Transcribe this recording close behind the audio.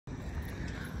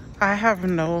I have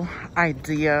no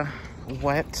idea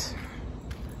what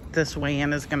this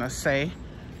weigh-in is gonna say.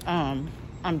 I'm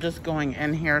just going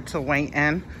in here to weigh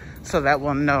in so that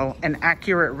we'll know an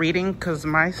accurate reading, because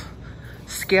my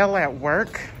scale at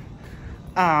work,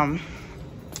 my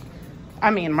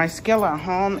scale at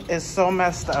home is so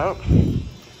messed up.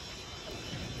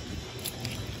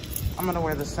 I'm gonna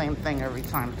wear the same thing every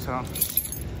time too.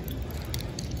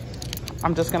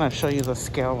 I'm just gonna show you the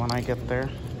scale when I get there.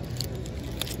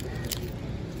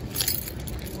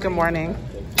 Good morning.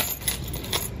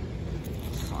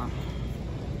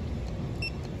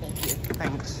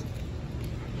 Thanks.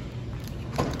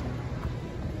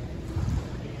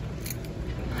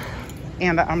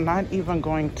 And I'm not even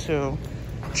going to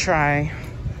try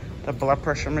the blood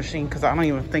pressure machine because I don't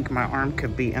even think my arm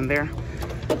could be in there.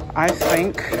 I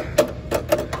think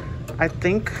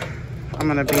I'm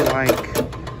gonna be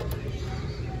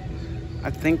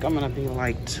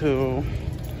like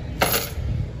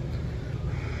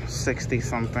 260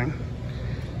 something.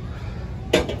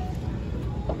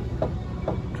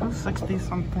 260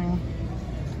 something.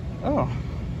 Oh.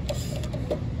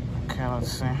 Okay,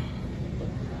 let's see.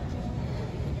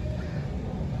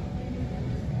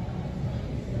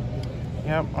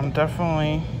 Yep, I'm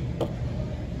definitely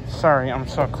sorry, I'm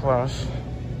so close.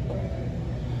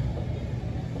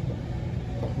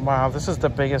 Wow, this is the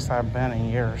biggest I've been in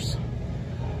years.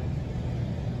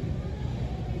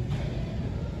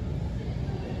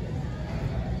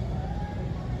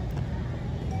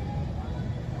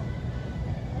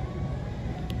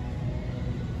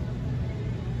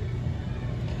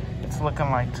 It's looking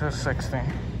like 260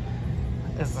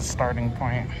 is the starting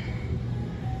point.